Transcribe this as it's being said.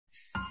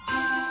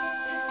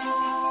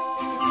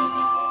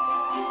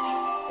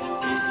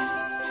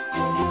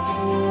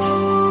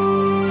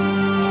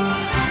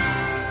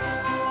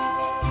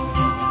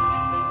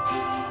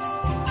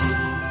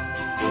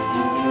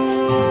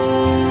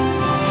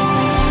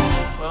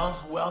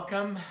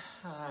welcome,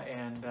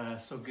 and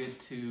so good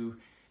to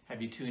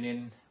have you tune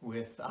in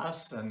with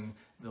us and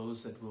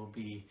those that will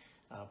be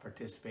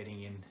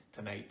participating in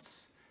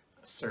tonight's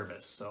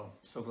service.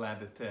 So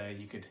glad that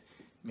you could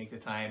make the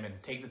time and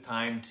take the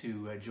time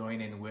to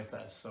join in with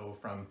us. So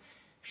from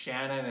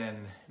Shannon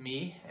and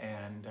me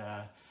and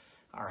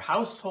our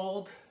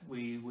household,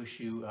 we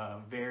wish you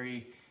a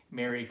very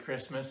Merry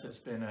Christmas. It's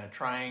been a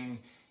trying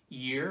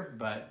year,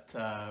 but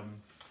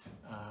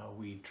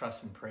we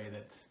trust and pray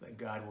that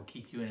God will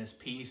keep you in His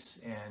peace,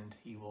 and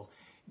He will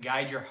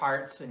guide your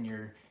hearts and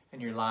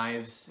your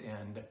lives,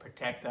 and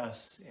protect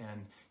us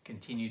and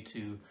continue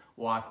to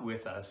walk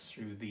with us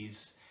through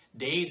these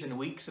days and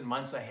weeks and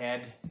months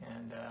ahead,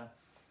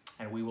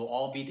 and we will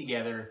all be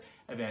together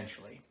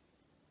eventually.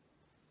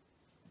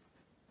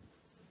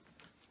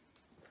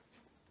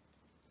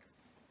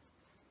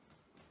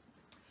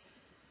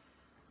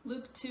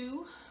 Luke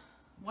 2,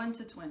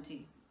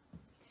 1-20.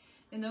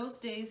 In those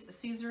days,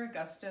 Caesar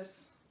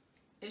Augustus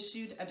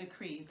issued a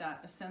decree that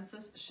a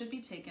census should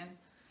be taken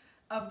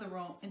of the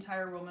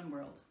entire Roman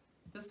world.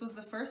 This was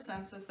the first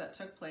census that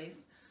took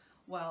place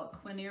while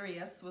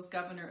Quirinius was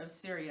governor of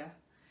Syria,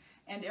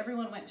 and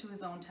everyone went to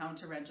his own town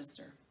to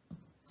register.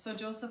 So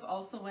Joseph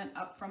also went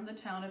up from the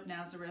town of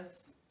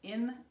Nazareth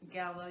in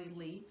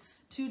Galilee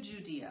to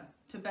Judea,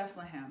 to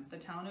Bethlehem, the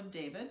town of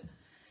David,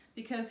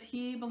 because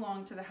he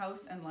belonged to the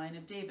house and line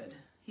of David.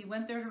 He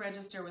went there to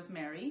register with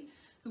Mary,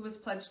 who was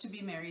pledged to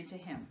be married to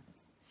him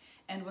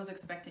and was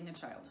expecting a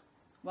child.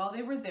 While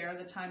they were there,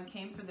 the time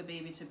came for the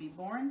baby to be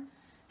born,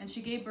 and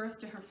she gave birth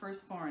to her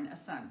firstborn, a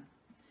son.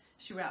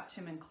 She wrapped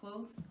him in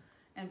clothes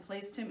and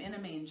placed him in a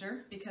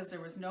manger, because there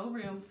was no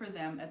room for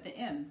them at the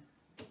inn.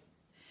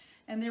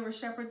 And there were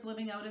shepherds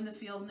living out in the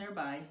field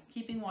nearby,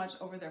 keeping watch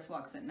over their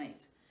flocks at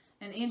night.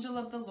 An angel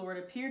of the Lord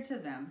appeared to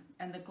them,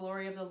 and the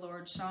glory of the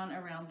Lord shone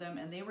around them,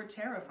 and they were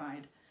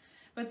terrified.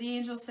 But the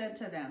angel said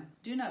to them,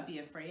 "Do not be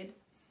afraid.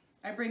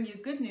 I bring you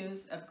good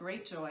news of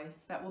great joy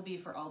that will be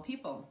for all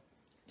people.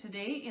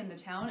 Today in the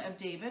town of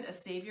David, a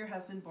Savior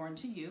has been born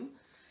to you.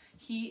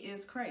 He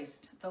is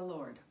Christ, the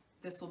Lord.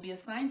 This will be a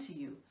sign to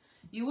you.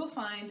 You will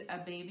find a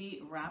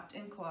baby wrapped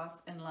in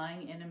cloth and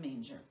lying in a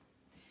manger."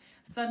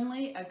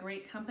 Suddenly, a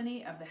great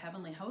company of the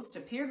heavenly host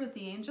appeared with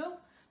the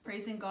angel,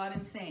 praising God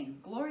and saying,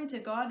 "Glory to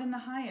God in the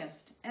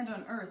highest, and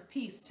on earth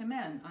peace to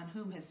men on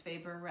whom His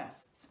favor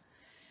rests."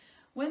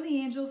 When the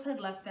angels had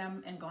left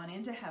them and gone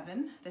into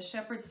heaven, the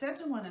shepherds said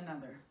to one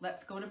another,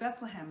 "Let's go to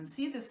Bethlehem and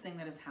see this thing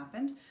that has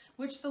happened,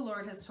 which the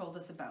Lord has told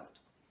us about."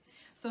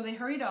 So they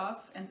hurried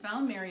off and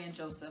found Mary and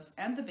Joseph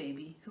and the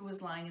baby, who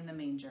was lying in the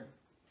manger.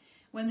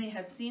 When they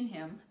had seen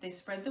him, they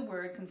spread the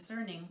word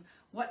concerning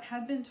what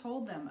had been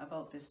told them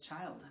about this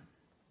child.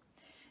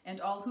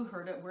 And all who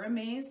heard it were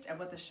amazed at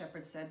what the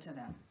shepherds said to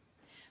them.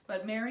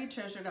 But Mary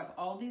treasured up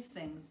all these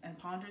things and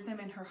pondered them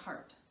in her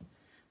heart.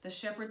 The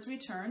shepherds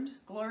returned,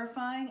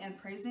 glorifying and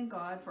praising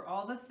God for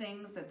all the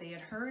things that they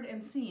had heard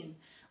and seen,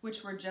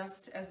 which were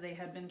just as they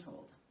had been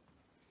told.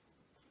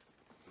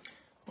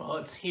 Well,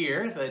 it's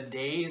here. The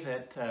day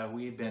that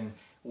we've been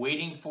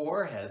waiting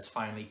for has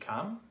finally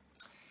come.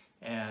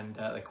 And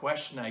the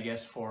question, I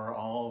guess, for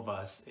all of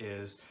us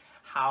is,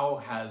 how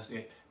has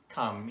it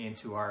come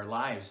into our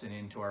lives and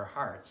into our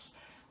hearts?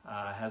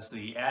 Has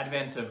the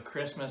advent of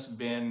Christmas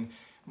been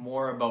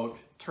more about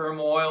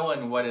turmoil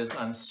and what is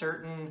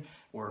uncertain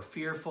or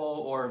fearful,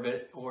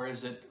 or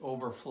is it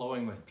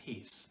overflowing with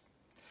peace?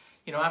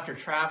 You know, after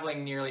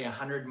traveling nearly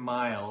 100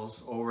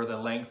 miles over the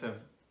length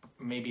of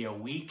maybe a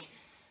week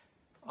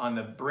on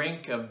the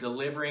brink of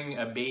delivering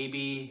a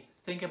baby,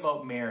 think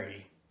about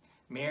Mary.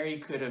 Mary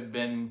could have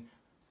been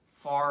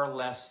far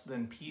less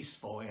than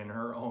peaceful in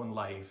her own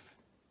life.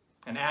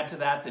 And add to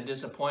that the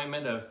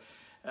disappointment of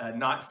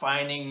not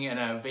finding an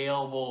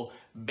available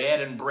bed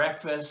and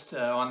breakfast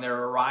on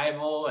their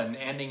arrival and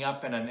ending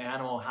up in an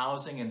animal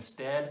housing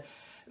instead.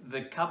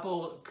 The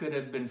couple could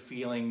have been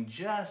feeling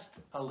just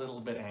a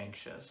little bit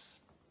anxious.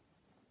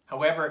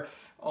 However,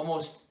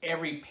 almost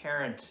every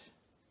parent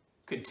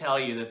could tell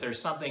you that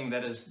there's something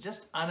that is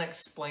just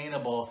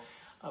unexplainable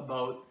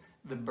about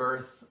the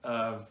birth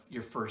of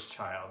your first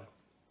child.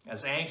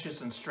 As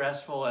anxious and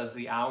stressful as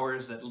the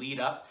hours that lead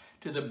up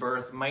to the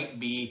birth might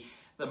be,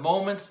 the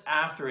moments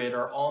after it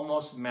are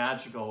almost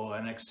magical,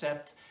 and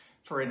except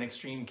for in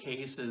extreme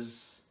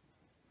cases,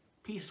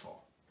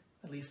 peaceful,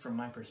 at least from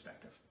my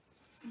perspective.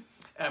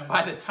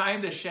 By the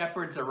time the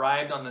shepherds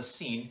arrived on the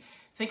scene,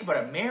 think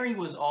about it, Mary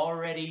was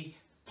already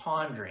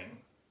pondering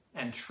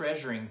and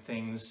treasuring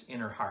things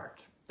in her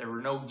heart. There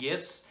were no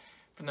gifts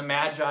from the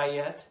Magi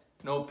yet,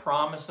 no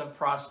promise of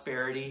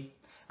prosperity,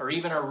 or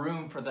even a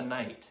room for the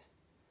night.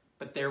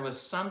 But there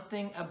was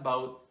something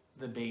about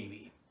the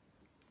baby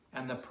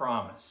and the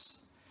promise,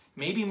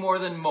 maybe more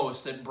than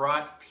most, that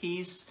brought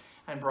peace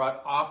and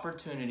brought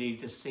opportunity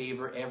to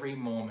savor every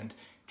moment,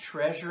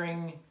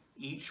 treasuring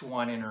each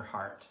one in her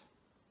heart.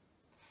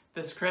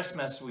 This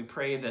Christmas, we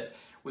pray that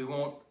we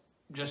won't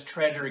just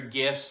treasure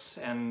gifts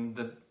and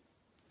the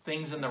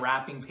things in the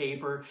wrapping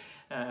paper.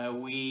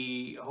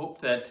 We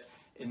hope that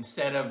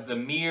instead of the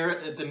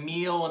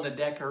meal and the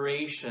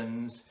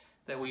decorations,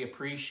 that we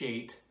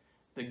appreciate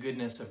the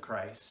goodness of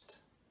Christ,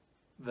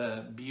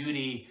 the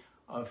beauty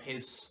of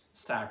his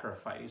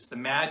sacrifice, the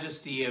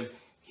majesty of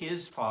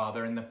his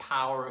Father, and the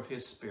power of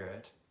his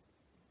Spirit.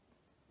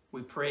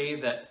 We pray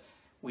that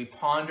we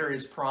ponder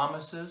his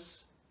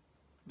promises,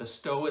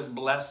 bestow his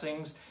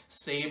blessings,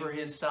 savor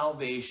his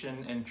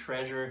salvation, and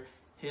treasure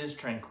his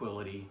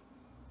tranquility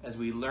as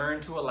we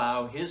learn to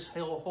allow his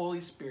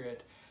Holy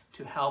Spirit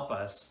to help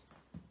us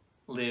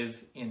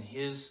live in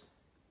his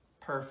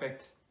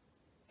perfect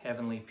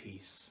heavenly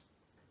peace.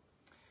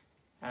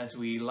 As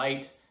we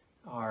light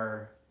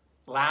our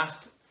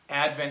last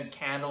Advent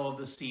candle of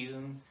the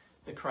season,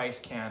 the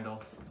Christ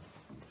candle,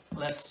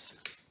 let's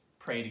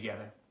pray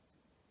together.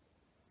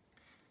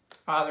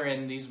 Father,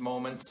 in these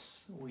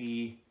moments,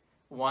 we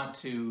want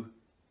to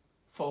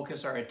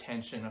focus our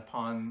attention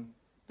upon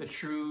the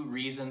true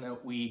reason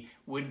that we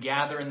would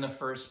gather in the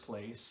first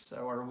place,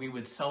 or we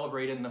would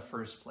celebrate in the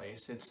first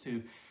place. It's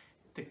to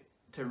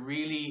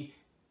really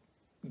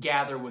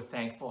gather with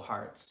thankful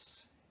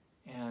hearts,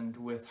 and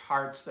with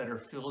hearts that are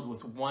filled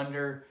with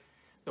wonder,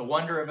 the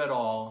wonder of it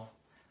all,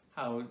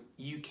 how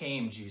you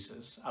came,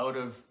 Jesus, out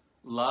of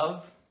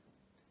love.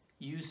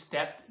 You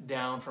stepped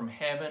down from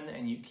heaven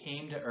and you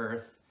came to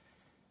earth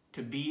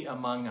to be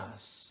among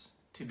us,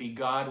 to be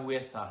God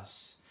with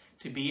us,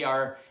 to be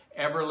our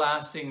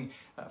everlasting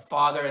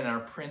Father and our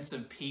Prince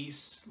of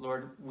Peace.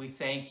 Lord, we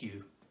thank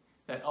you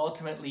that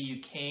ultimately you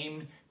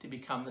came to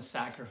become the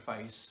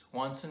sacrifice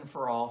once and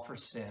for all for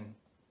sin,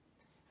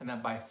 and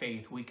that by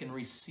faith we can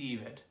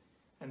receive it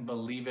and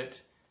believe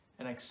it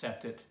and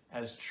accept it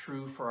as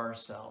true for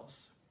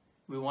ourselves.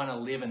 We want to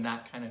live in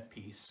that kind of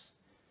peace.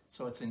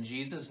 So it's in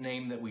Jesus'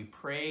 name that we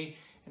pray,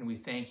 and we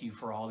thank you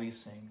for all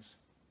these things.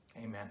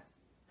 Amen.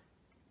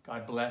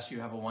 God bless you.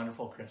 Have a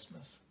wonderful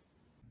Christmas.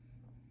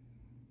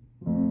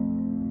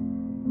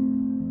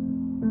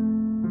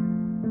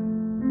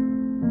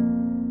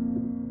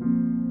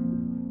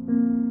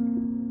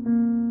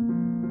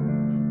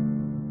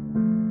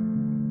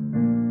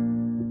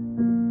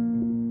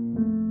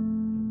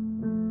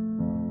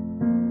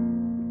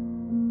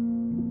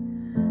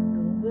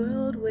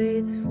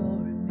 Waits for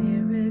a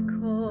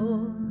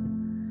miracle.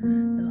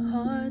 The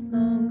heart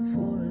longs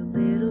for a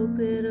little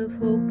bit of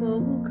hope.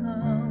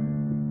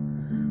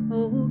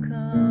 Oh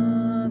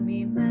come,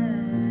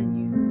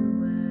 Emmanuel.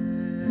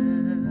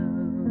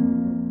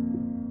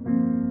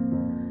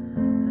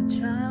 A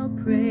child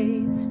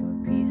prays for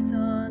peace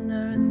on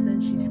earth, and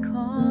she's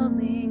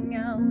calling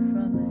out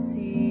from a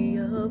sea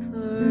of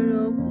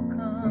hurt.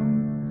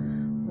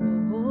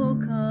 Oh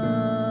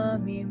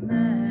come, Emmanuel.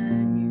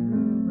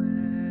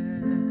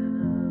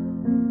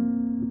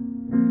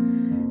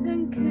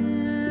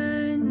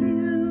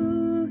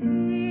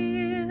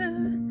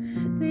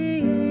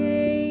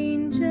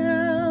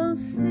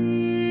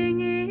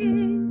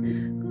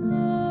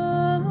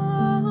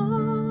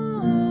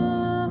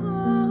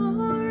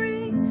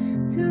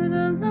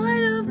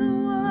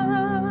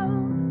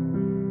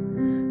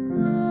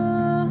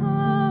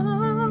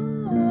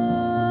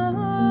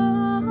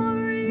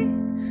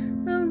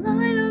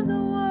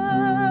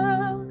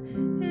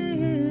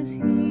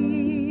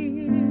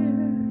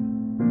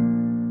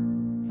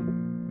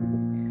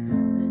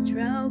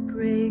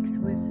 Breaks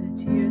with the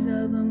tears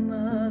of a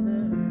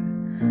mother.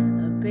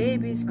 A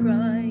baby's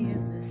cry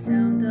is the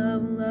sound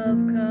of love.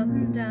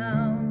 Come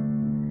down,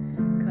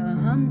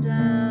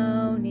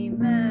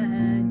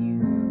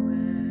 Emmanuel.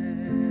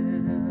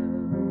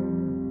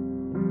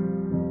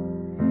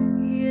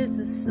 He is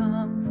the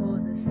song for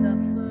the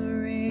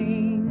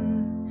suffering.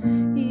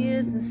 He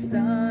is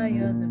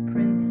Messiah, the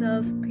Prince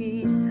of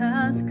Peace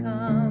has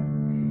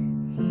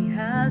come. He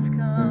has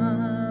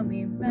come,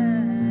 Emmanuel.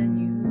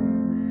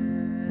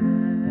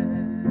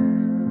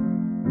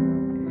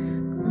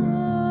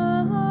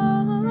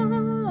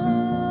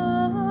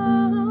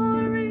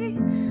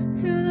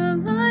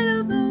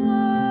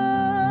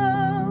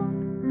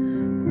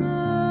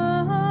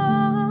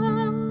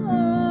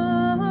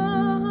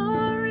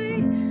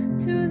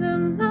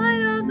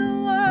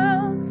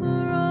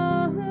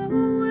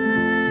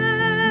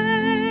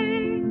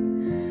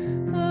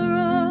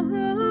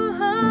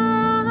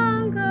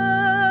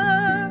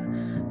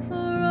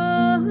 For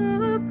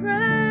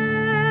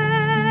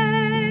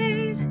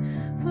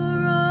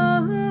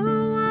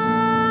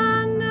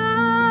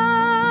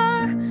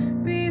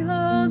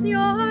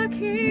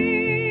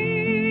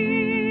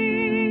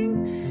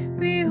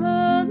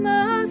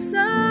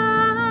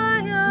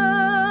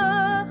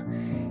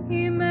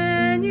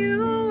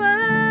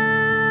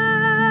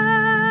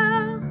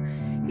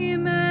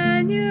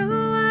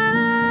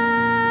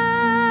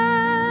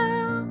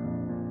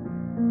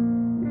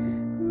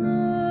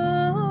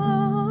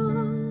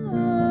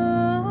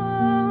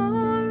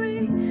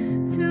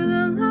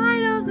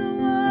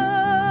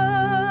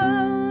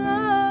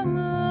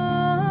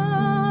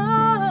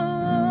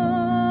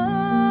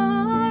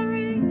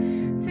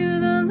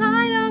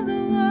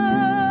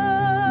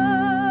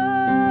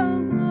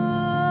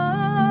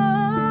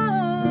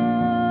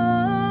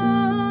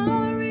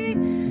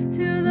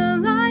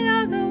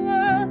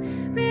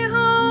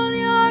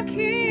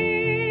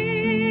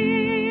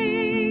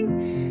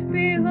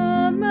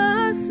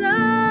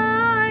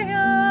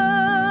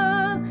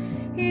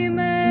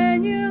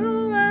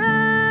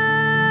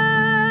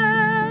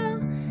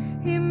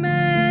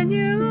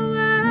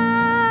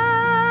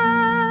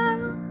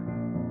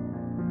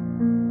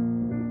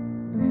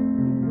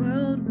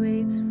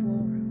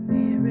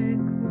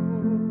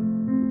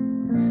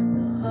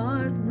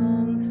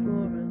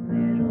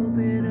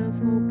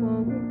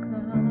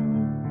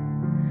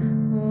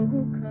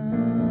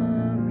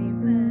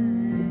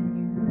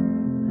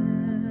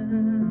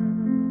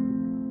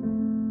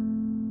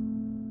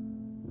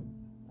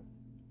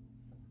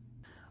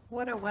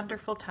what a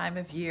wonderful time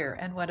of year,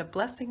 and what a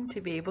blessing to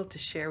be able to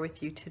share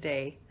with you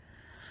today.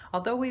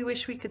 Although we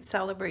wish we could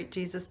celebrate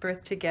Jesus'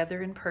 birth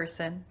together in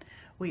person,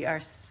 we are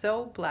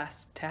so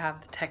blessed to have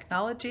the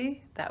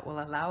technology that will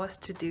allow us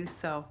to do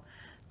so,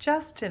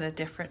 just in a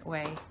different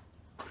way.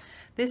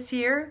 This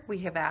year, we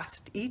have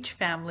asked each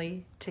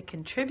family to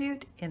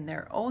contribute in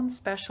their own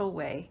special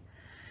way,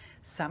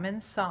 some in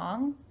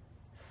song,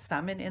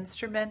 some in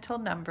instrumental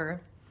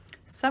number,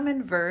 some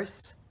in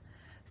verse,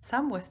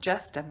 some with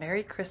just a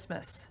Merry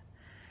Christmas,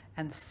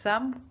 and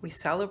some we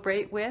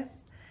celebrate with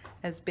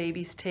as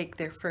babies take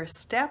their first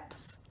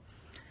steps.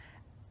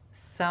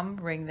 Some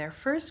ring their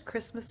first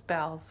Christmas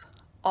bells,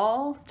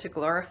 all to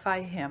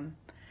glorify Him,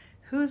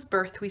 whose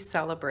birth we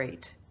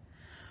celebrate.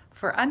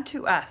 For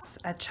unto us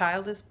a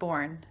child is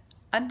born,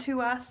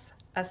 unto us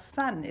a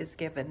son is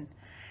given,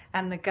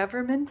 and the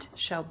government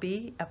shall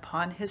be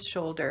upon his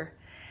shoulder,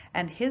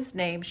 and his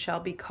name shall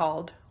be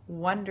called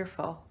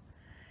Wonderful,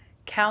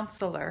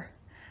 Counselor,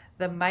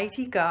 the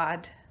Mighty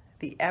God,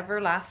 the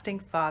Everlasting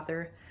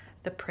Father,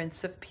 the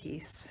Prince of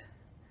Peace.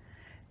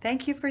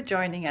 Thank you for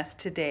joining us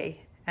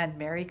today, and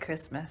Merry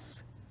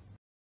Christmas.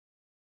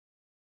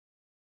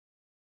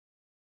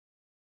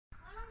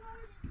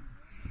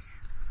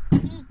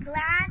 Be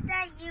glad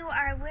that you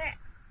are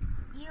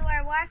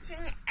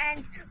watching,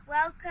 and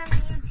welcome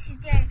you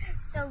today.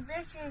 So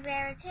listen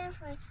very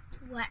carefully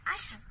to what I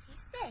have to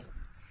say.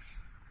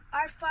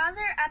 Our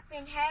Father up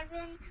in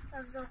heaven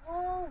loves the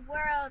whole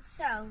world,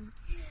 so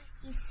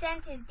He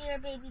sent His dear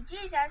baby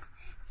Jesus,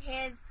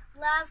 His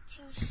love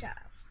to show.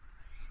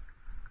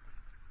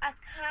 A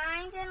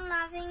kind and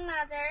loving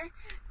mother,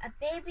 a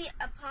baby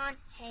upon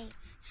hay,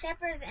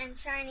 shepherds and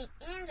shining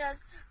angels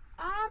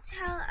all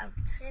tell of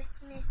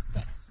Christmas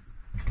Day.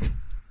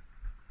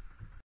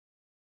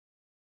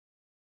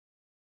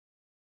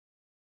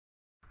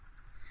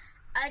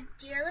 A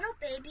dear little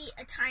baby,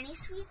 a tiny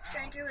sweet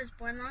stranger, was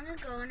born long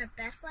ago in a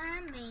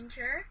Bethlehem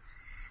manger.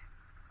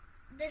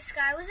 The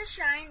sky was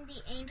ashine,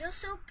 the angels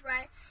so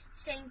bright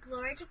sang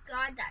glory to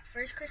God that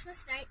first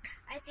Christmas night.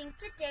 I think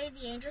today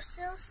the angels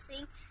still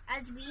sing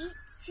as we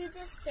to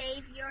the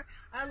Savior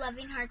our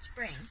loving hearts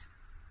bring.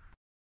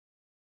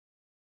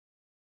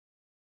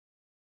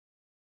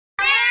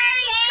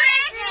 Merry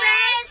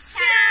Christmas,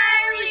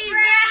 Charlie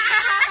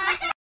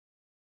Brown!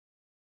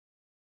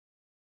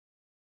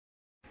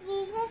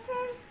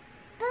 Jesus'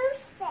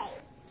 birthday,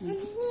 and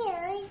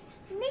here is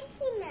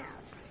Mickey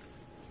Mouse.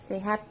 Say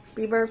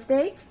happy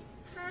birthday.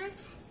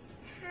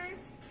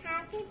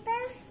 Happy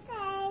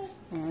birthday.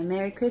 And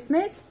Merry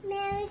Christmas.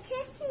 Merry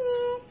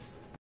Christmas.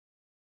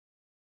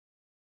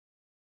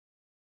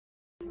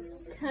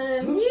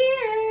 Come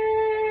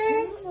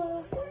here.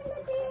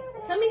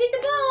 Come and get the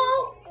ball.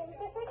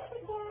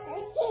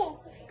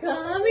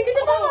 Come and get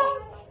the ball.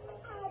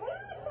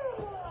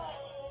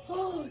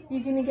 Oh, you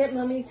gonna get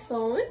Mommy's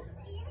phone?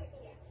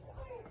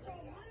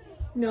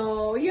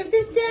 No, you have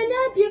to stand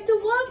up. You have to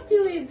walk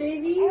to it,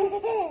 baby.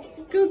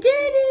 Go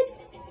get it.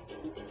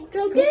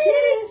 Go get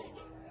it.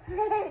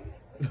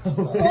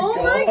 Oh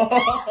my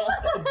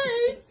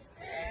gosh.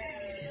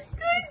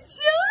 Good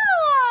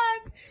job.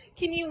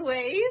 Can you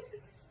wave?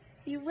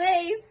 You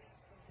wave.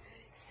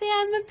 Say,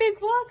 I'm a big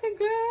walker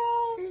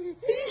girl.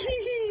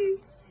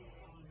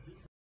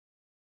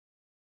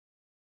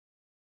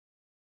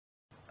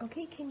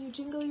 Okay, can you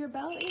jingle your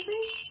bell,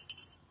 Avery?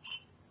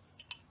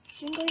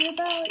 Jingle your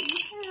bell.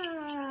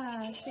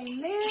 Yeah. Say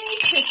Merry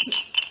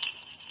Christmas.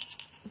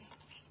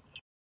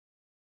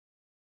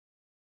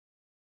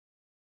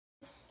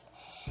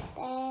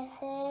 This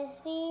is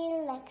me,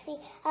 Lexi.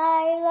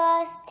 I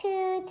lost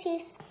 2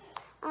 teeth.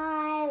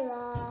 I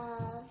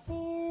love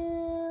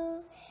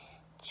you,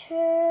 church.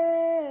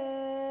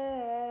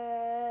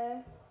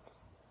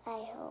 I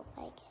hope I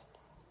get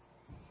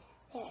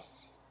there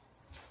soon.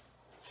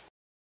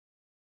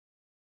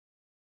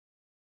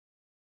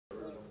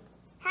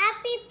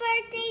 Happy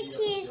birthday,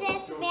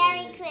 Jesus.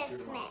 Merry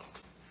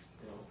Christmas.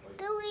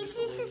 Billy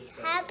Jesus,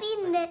 happy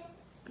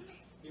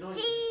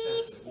Jesus.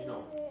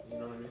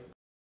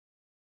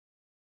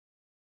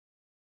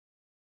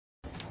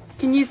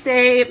 Can you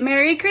say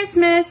Merry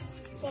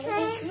Christmas?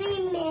 Merry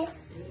Christmas.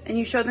 And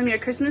you show them your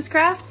Christmas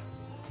craft?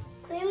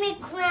 Christmas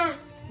craft.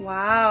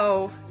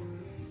 Wow.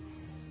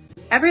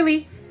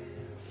 Everly.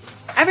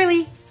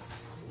 Everly.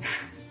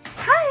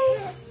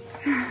 Hi.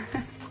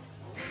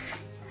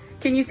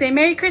 Can you say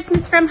Merry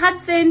Christmas from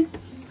Hudson?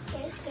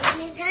 Merry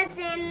Christmas,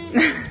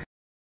 Hudson.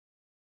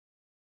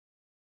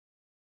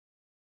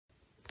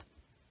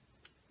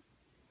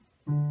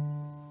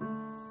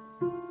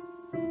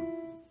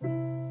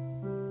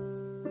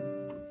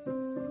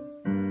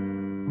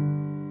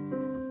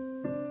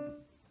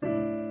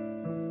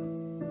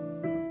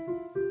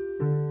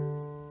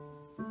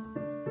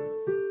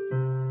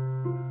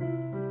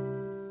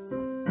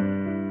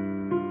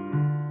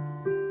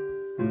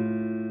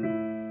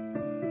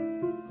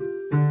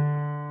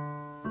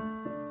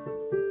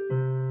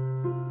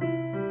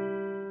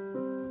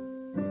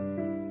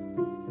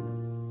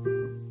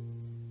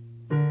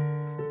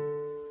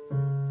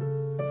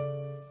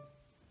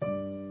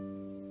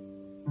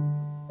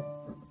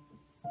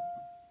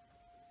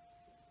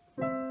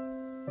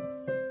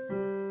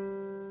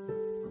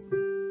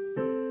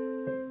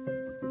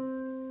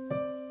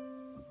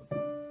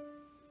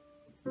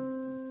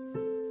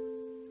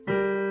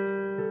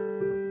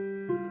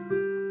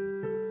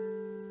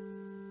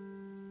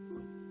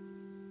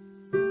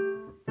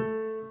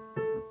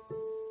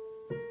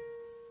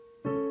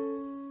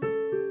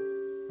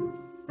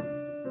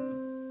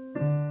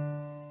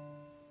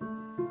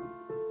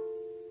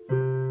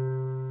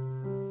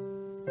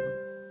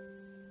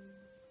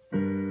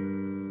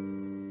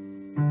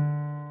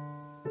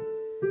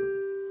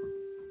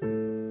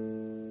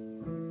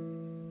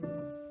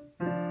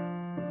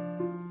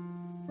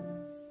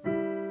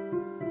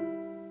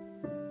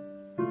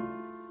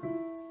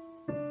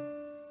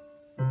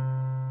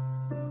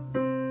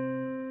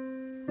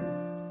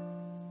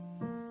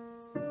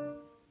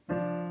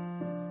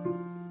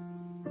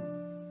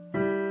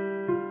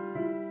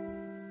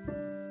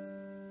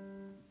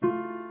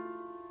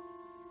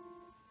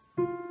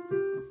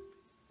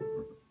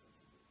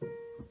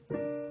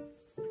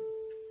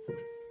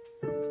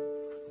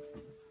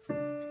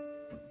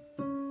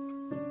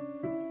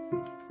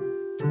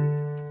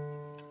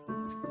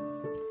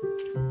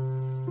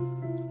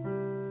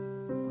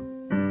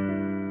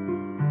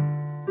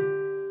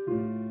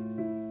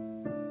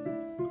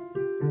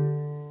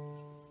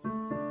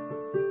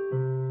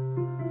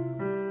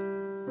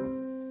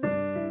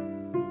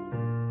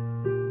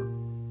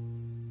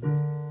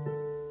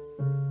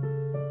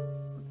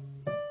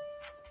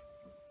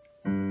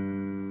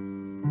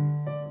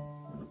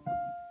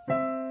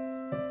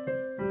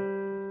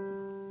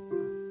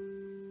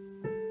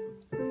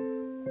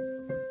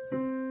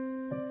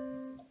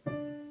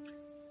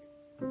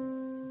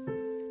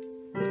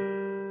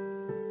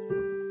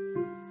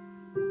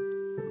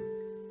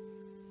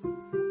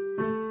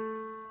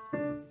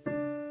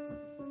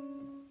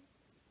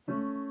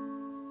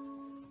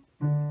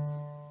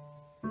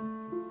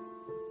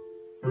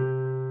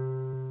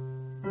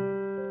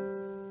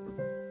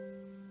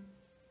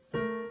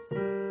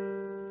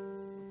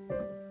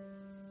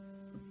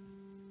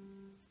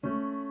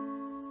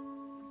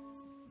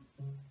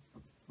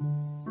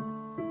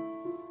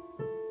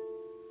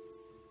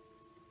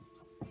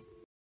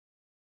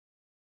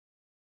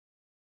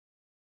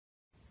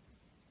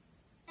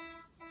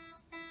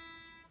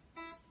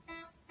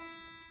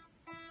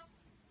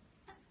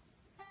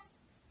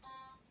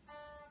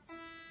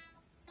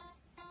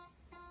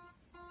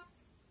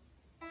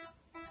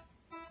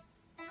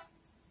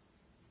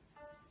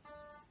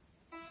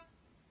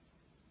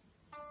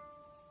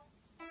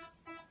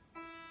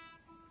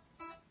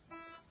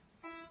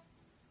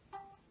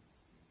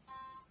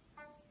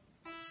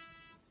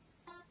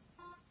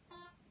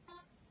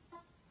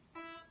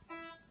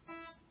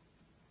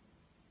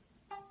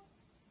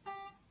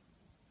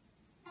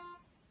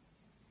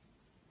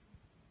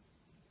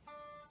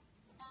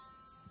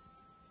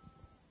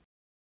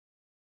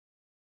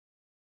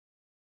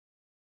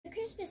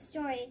 Christmas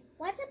story.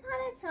 Once upon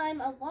a time,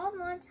 a long,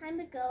 long time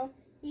ago,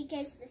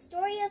 begins the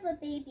story of a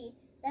baby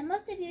that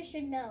most of you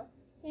should know.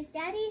 His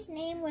daddy's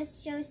name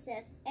was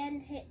Joseph,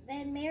 and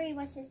Mary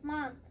was his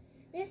mom.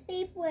 This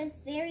babe was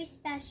very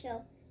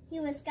special. He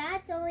was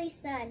God's only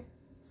son.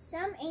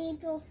 Some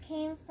angels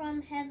came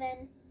from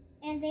heaven,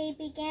 and they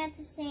began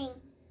to sing.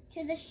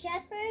 To the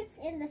shepherds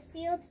in the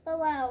fields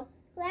below,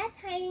 glad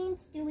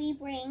tidings do we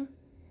bring.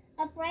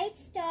 A bright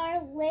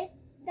star lit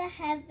the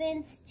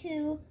heavens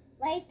to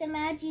light the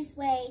Magi's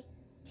way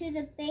to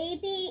the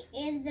baby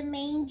in the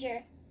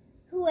manger,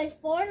 who was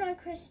born on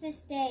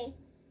Christmas Day.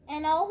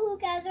 And all who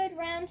gathered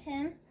round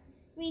him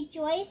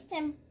rejoiced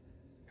and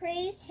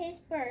praised his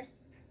birth.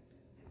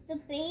 The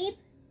babe,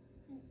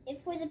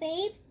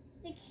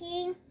 the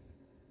King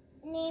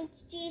named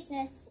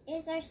Jesus,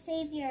 is our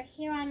Savior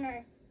here on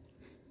earth.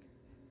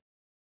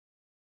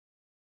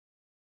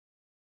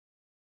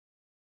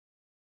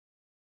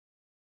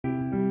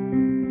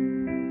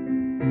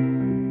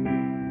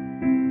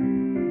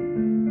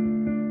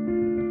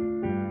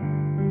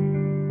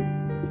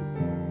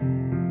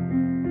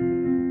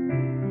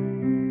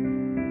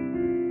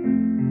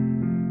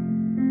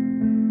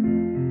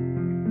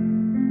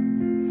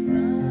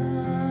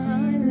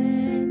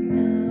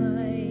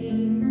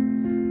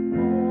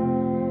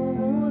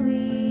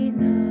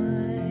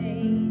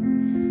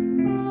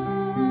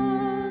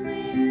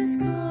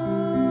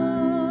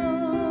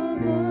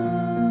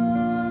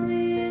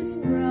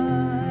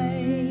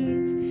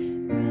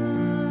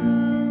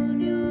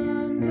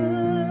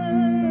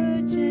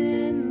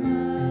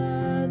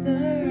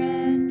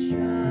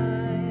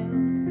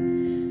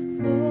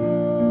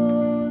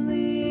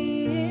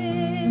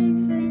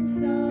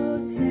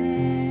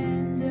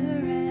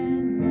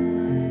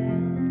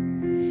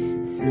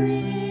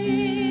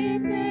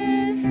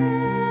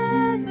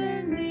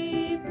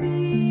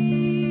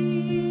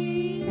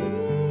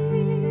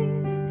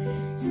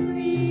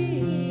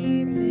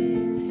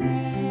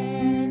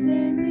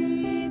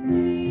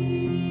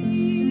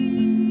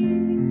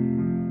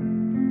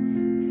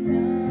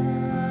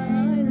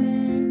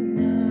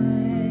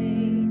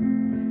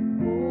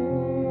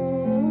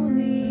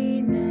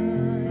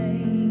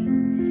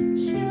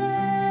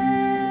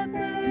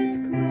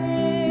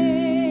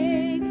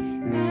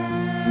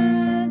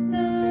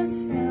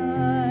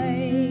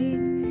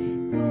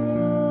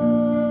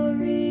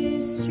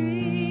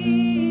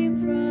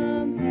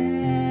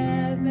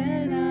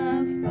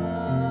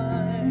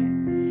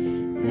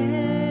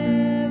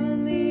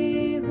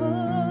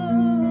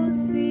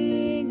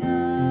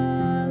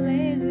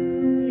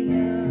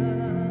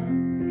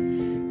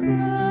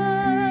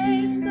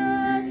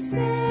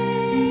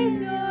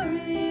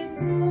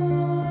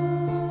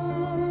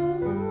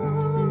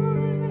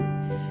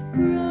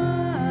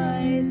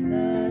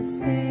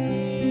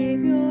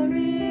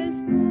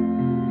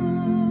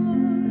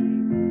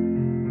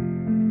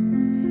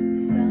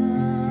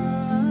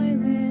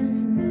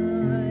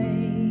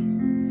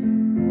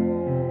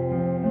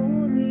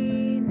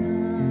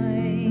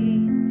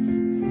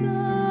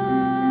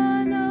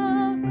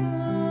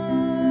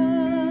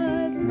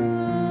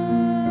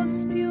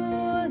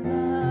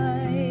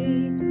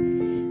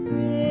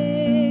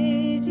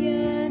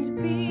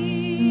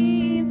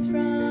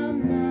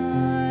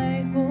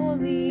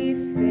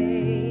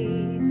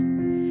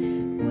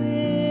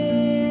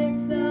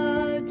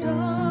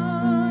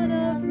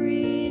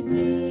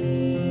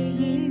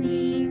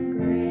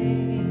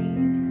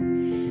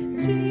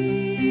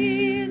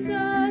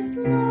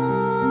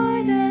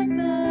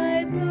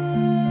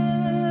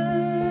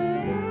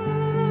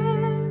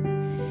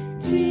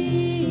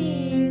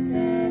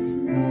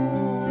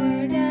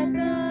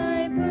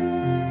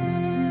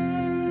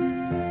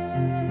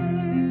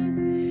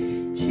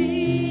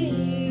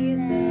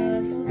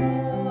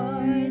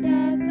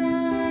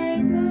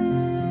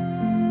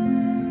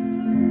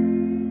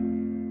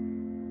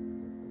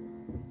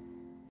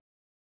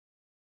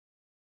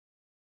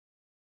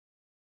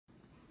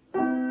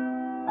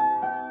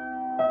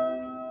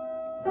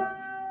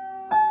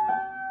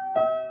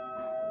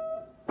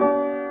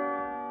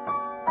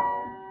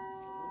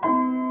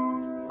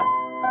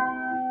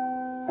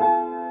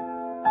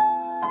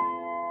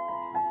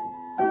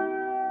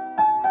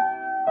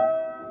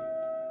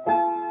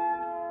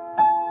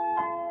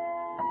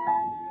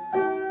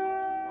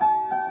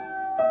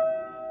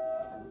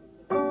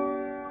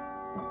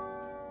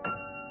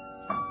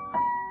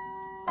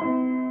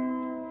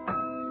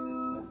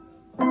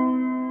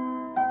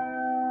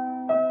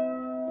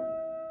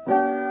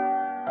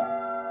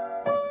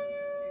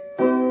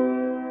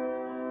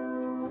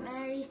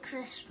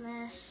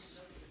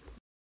 Christmas.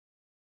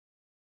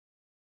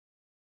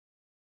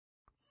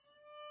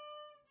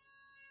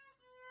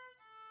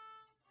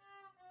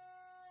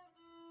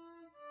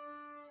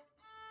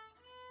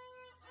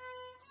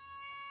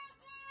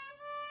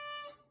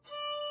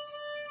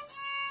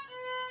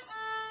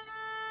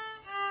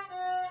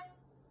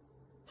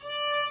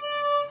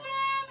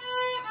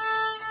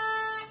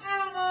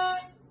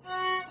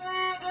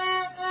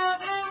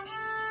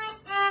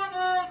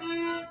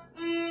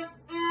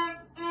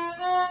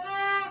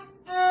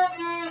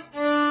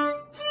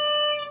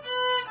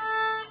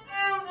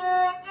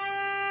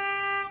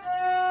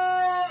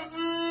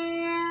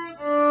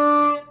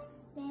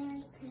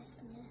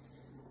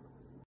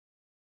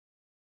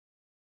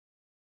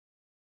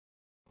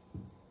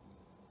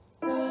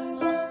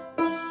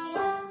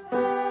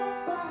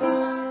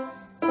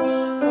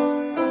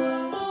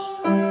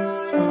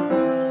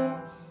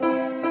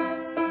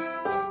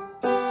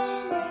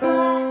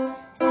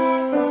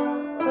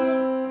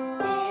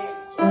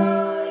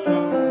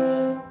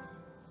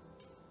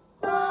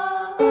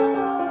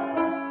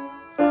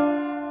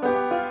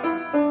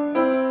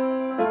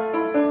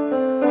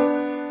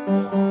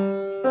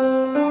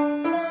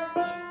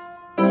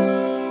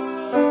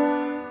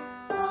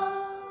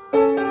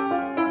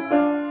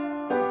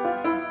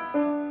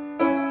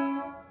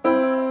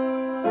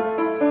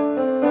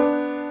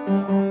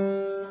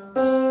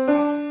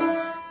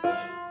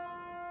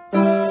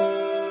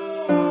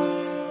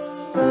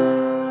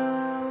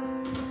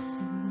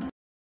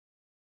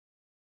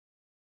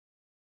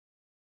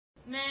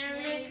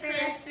 Merry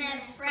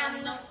Christmas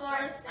from the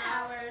Force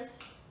Powers.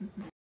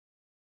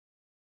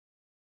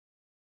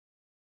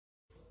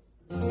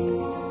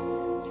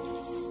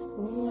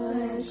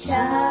 What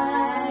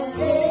child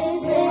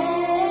is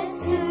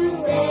this who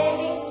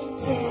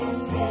waits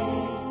in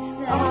grace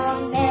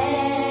on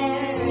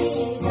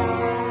Mary's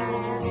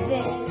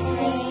arms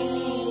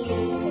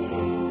leading,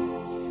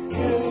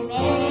 whom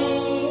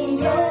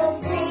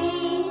angels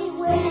greet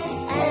with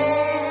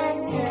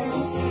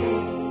endless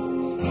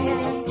strain,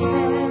 and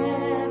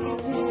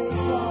perfect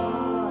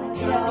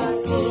watch of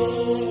keeping.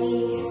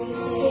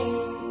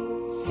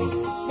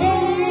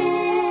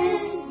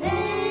 This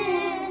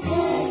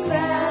is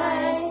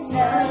Christ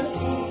the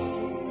King,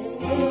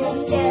 whom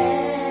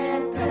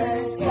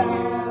shepherds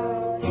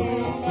guard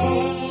and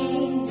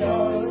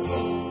angels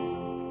sing.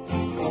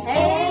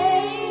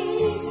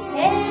 Haste,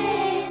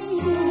 haste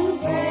to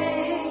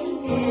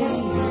bring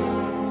him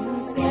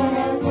now, the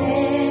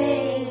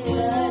great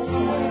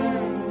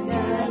Son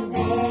of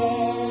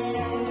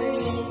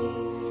Mary.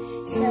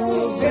 So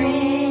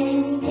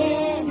bring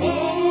him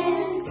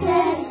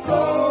incense,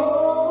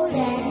 gold,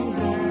 and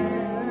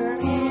myrrh,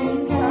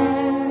 and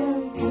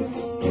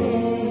perfect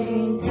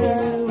to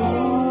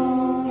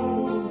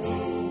Lord.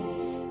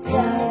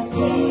 The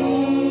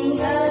King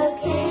of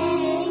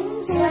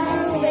Kings,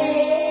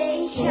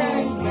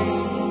 salvation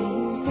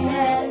brings,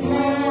 let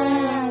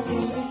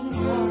loving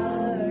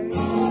hearts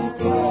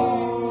adore.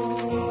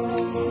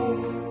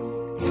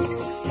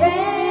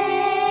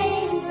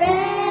 Praise,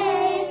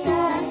 praise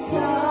the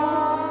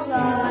song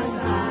on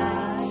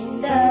high,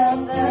 the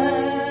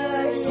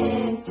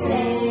virgin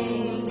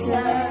sings a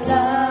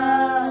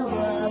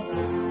lullaby.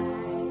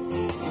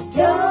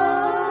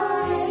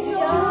 Joy,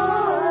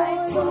 joy,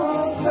 for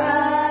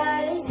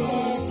Christ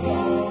is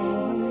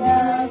born,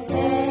 the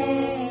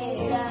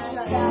babe,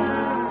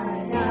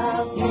 Son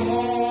of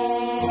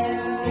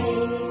Mary,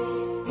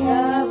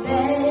 the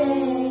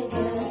babe,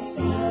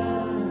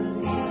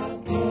 Son of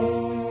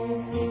Mary.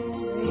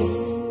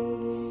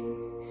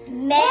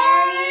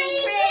 Merry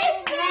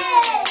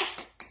Christmas!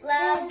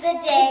 Love the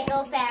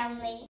Daigle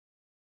family.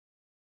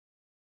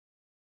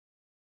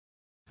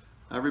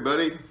 Hi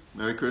everybody,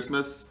 Merry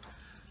Christmas.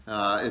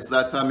 It's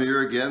that time of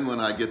year again when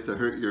I get to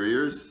hurt your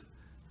ears.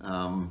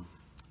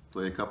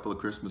 Play a couple of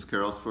Christmas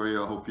carols for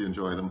you. I hope you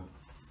enjoy them.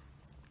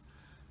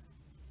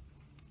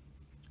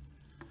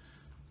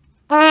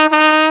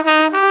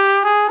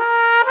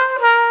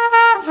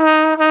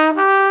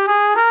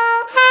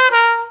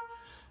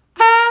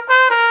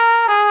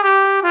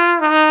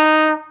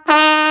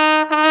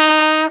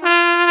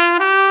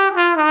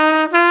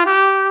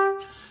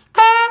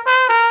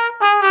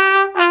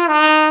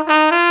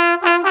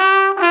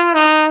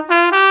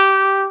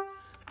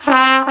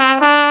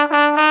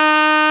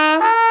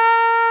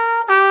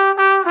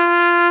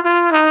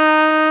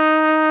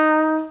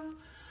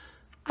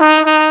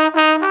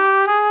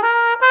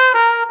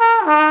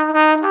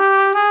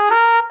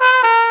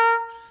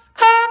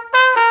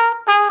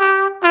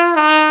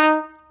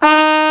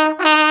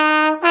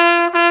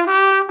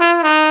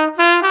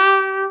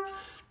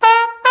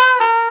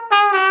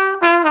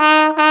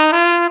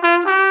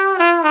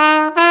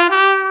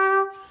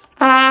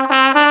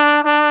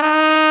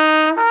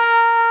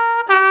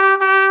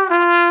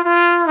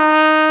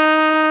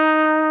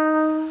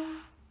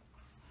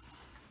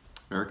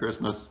 Merry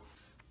Christmas.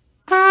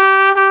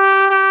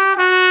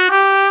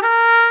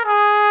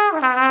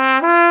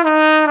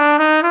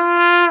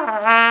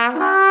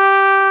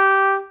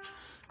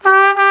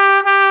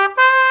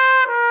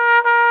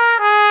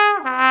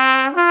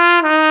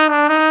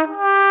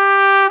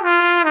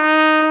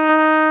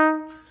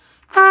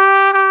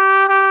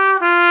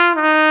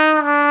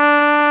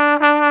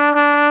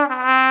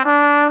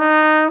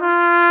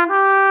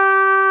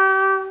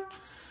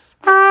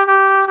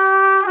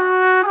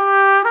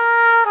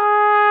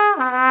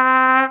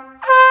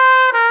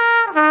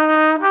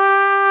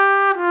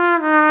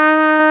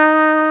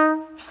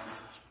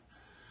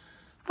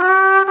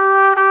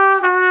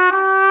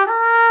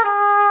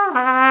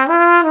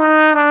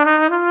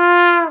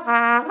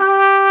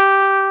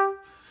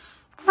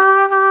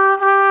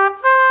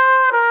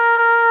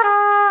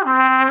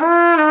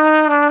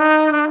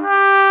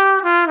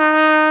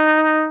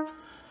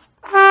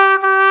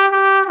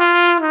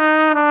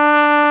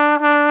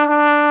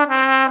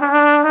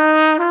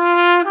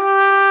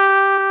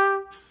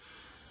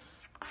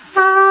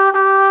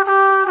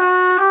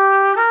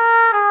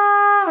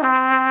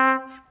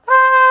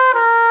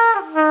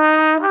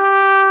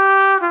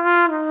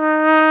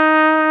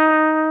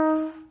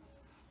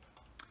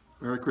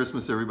 Merry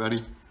Christmas,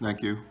 everybody.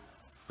 Thank you.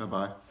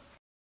 Bye-bye.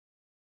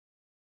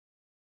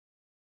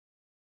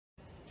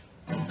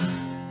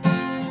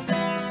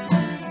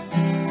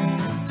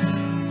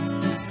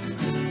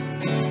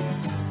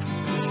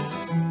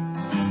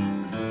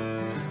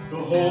 The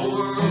whole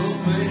world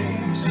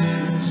thinks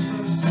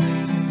Christmas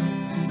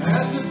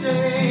as a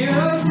day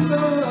of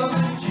love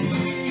and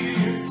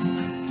cheer,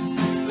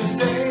 the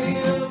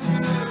day of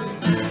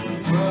good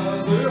and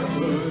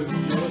brotherhood,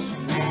 just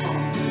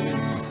one day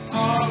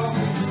of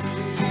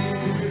the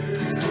year.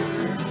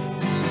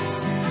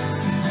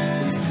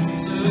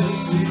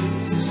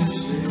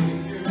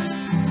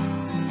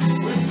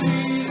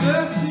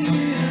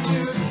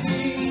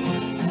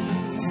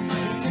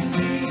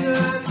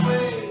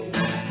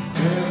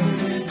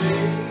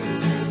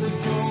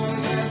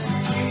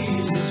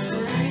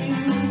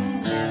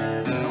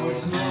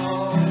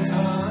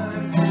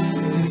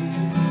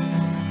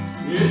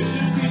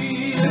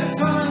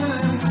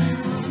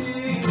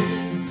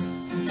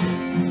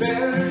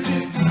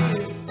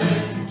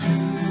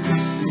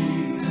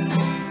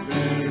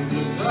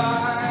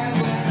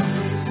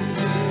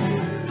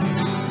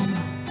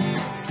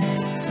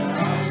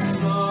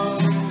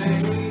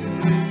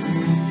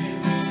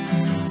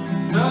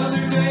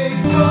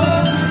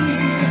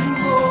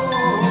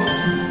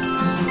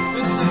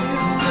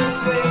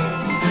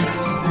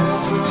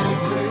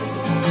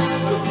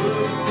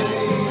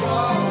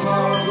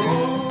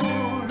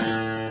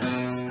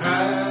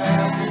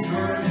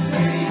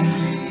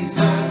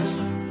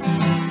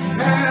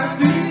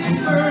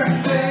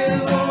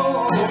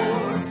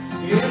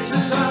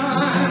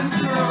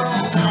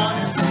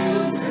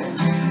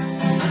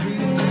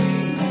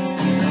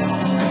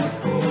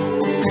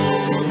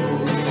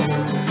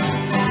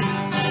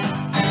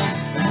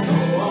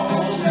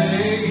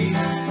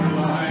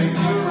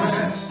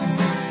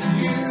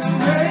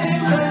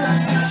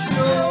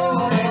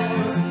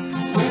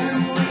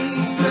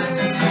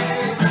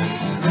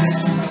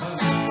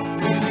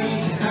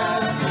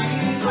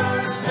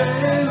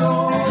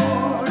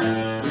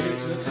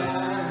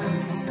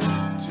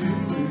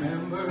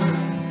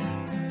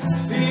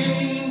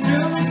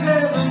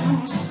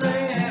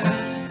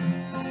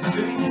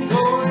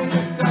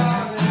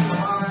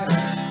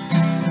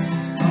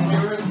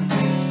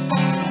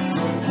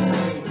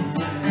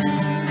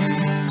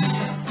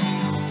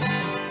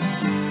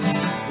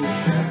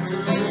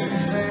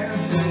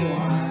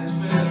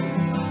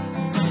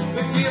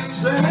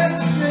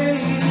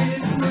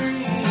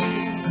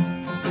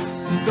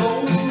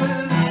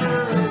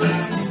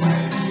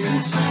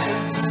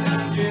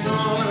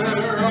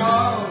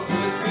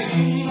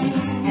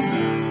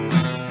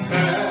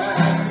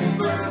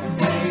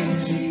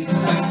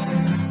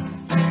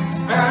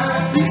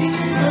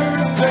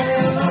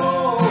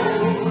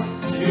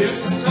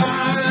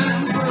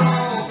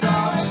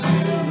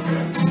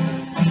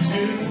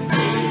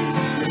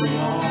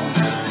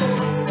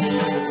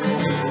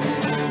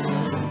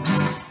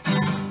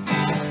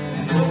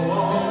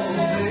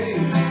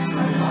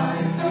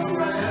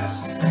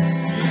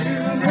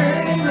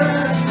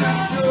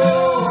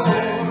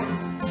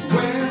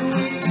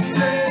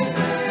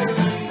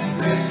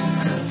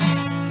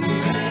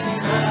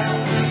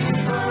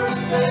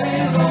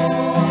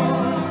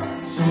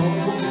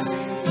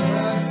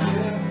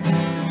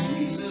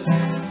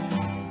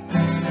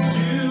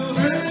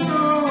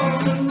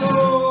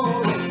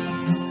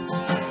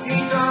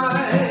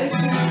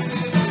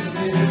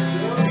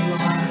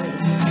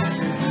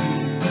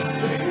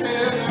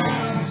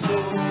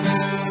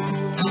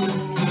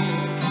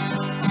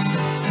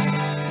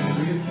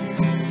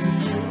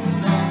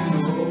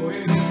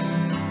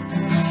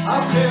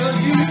 I'll tell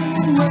you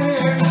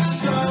where to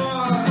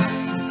start.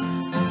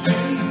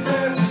 Take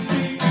that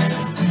street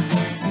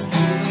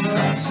to the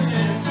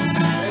sin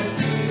and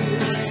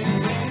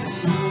feeling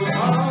in your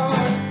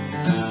heart.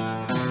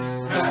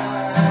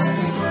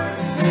 Happy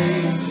birthday,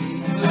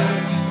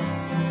 Jesus.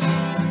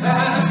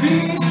 Happy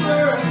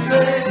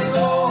birthday,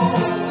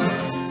 Lord.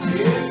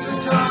 It's a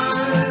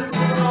time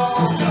for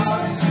all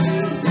God's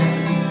children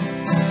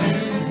to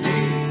meet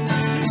in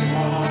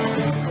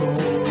one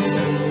accord.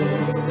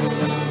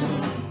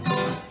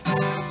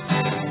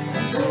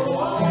 Go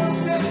on,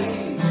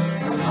 days,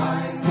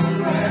 behind the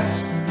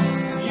rest.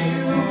 You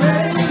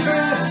may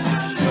rest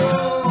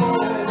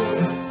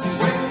assured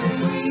when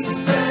we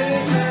say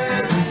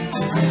Merry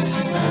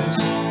Christmas,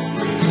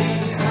 we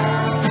mean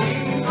Happy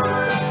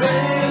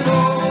Birthday,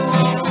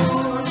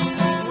 Lord.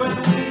 When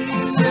we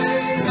say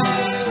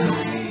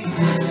Merry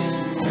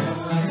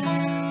Christmas,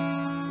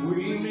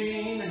 we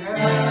mean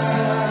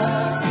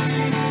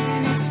Happy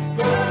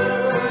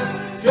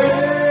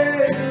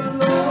Birthday,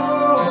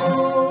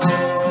 Lord.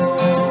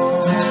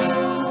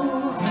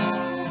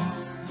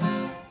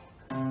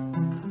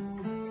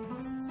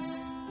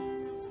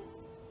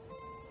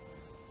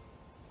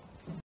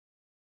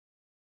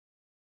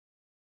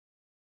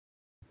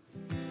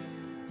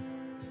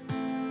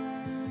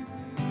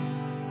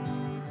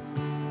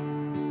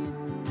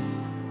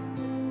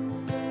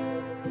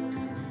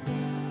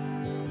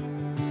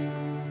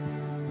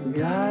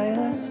 Guide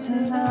us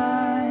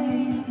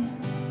tonight,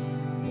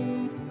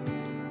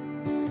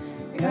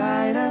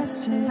 guide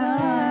us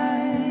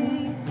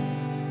tonight,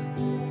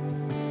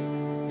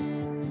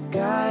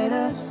 guide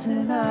us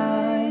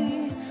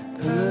tonight,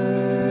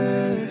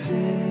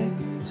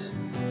 perfect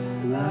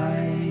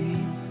light.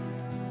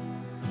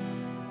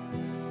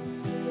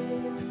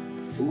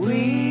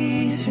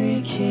 We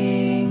three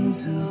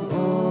kings of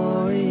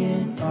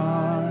Orient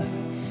are,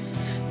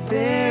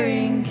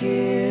 bearing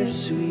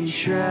gifts we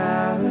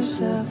traverse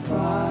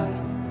afar,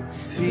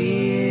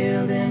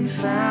 field and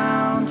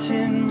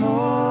fountain,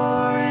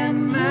 moor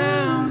and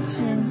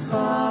mountain,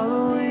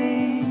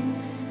 following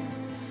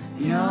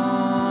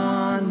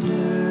yonder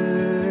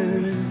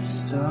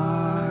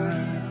star.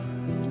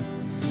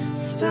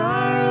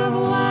 Star of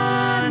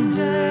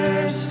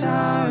wonder,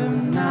 star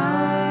of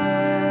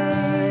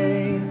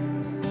night,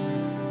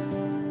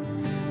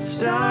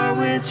 star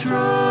with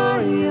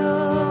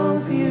royal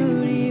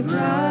beauty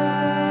bright,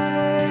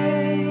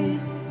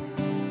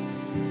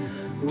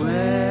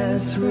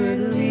 westward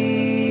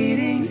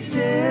leading,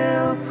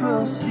 still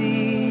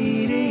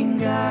proceeding,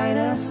 guide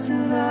us to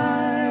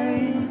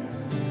thy,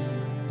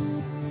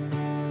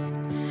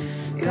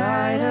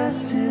 guide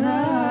us to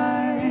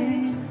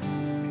thy,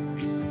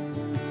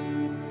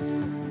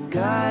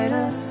 guide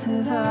us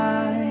to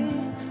thy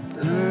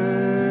perfect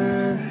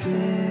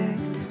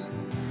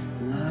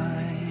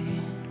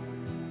light.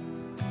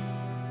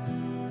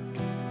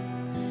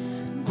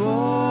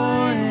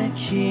 Born a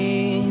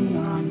king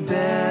on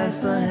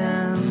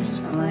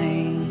Bethlehem's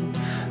plain,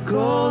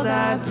 gold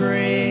I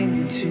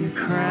bring to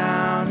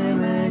crown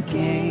him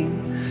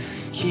again,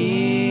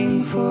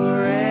 king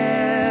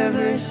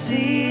forever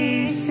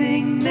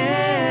ceasing,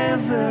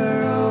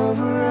 never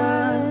over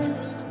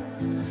us,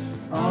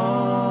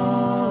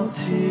 all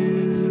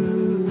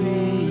to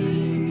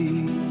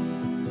reign.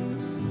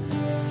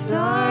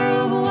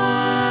 Star of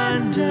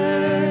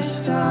wonder,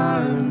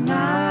 star of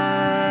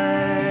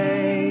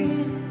night,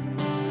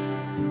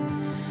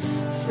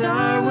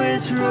 star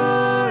with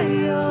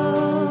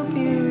royal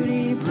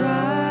beauty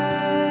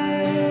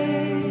bright,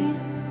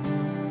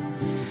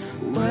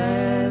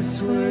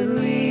 westward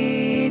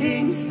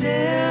leading,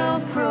 still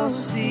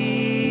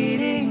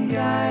proceeding,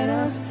 guide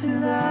us to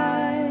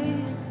thy,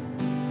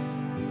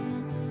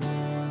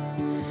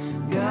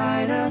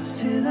 guide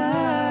us to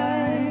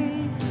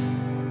thy,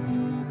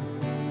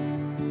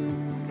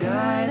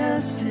 guide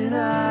us to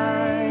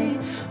thy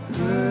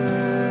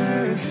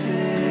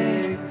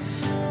perfect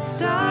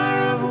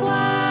star of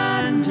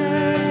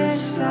wonder,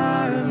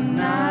 star of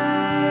night,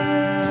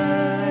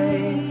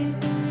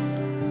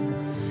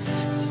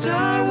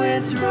 star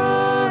with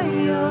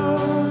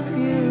royal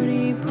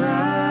beauty bright,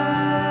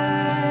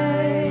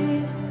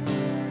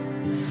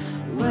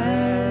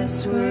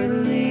 westward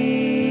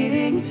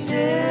leading,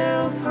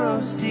 still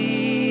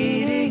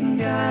proceeding,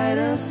 guide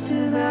us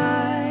to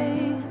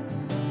thy,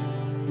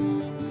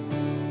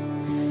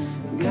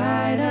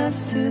 guide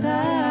us to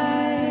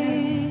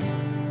thy,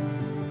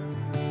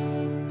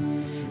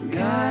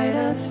 guide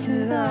us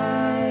to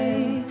thy